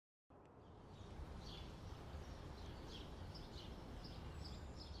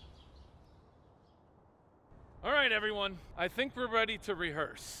right, everyone. I think we're ready to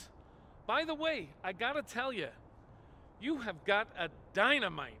rehearse. By the way, I gotta tell you, you have got a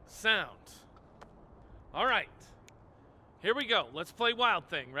dynamite sound. All right, here we go. Let's play Wild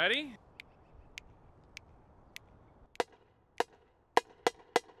Thing. Ready?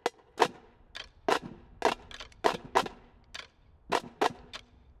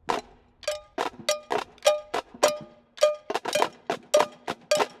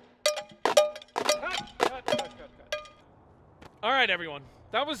 All right, everyone,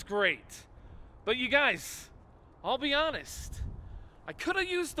 that was great. But you guys, I'll be honest, I could have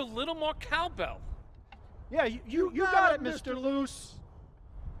used a little more cowbell. Yeah, you got it, Mr. Loose.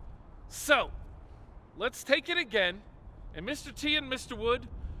 So, let's take it again, and Mr. T and Mr. Wood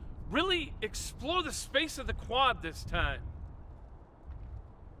really explore the space of the quad this time.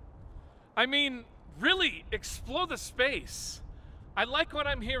 I mean, really explore the space. I like what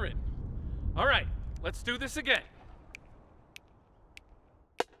I'm hearing. All right, let's do this again.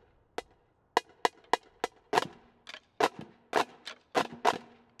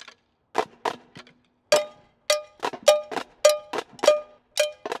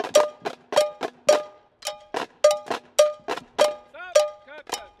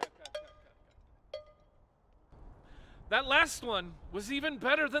 That last one was even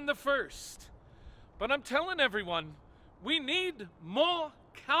better than the first. But I'm telling everyone, we need more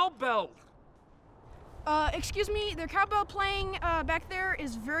cowbell. Excuse me, the cowbell playing back there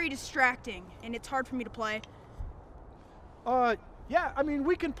is very distracting, and it's hard for me to play. Yeah, I mean,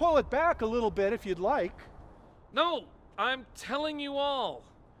 we can pull it back a little bit if you'd like. No, I'm telling you all.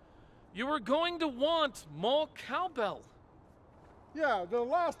 You are going to want more cowbell. Yeah, the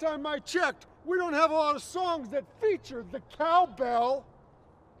last time I checked, we don't have a lot of songs that feature the cowbell.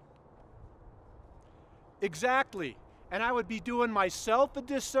 Exactly. And I would be doing myself a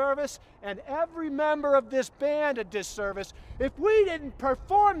disservice and every member of this band a disservice if we didn't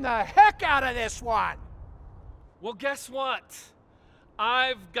perform the heck out of this one. Well, guess what?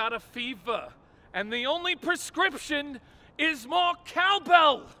 I've got a fever, and the only prescription is more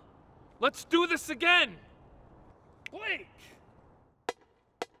cowbell. Let's do this again. Blake!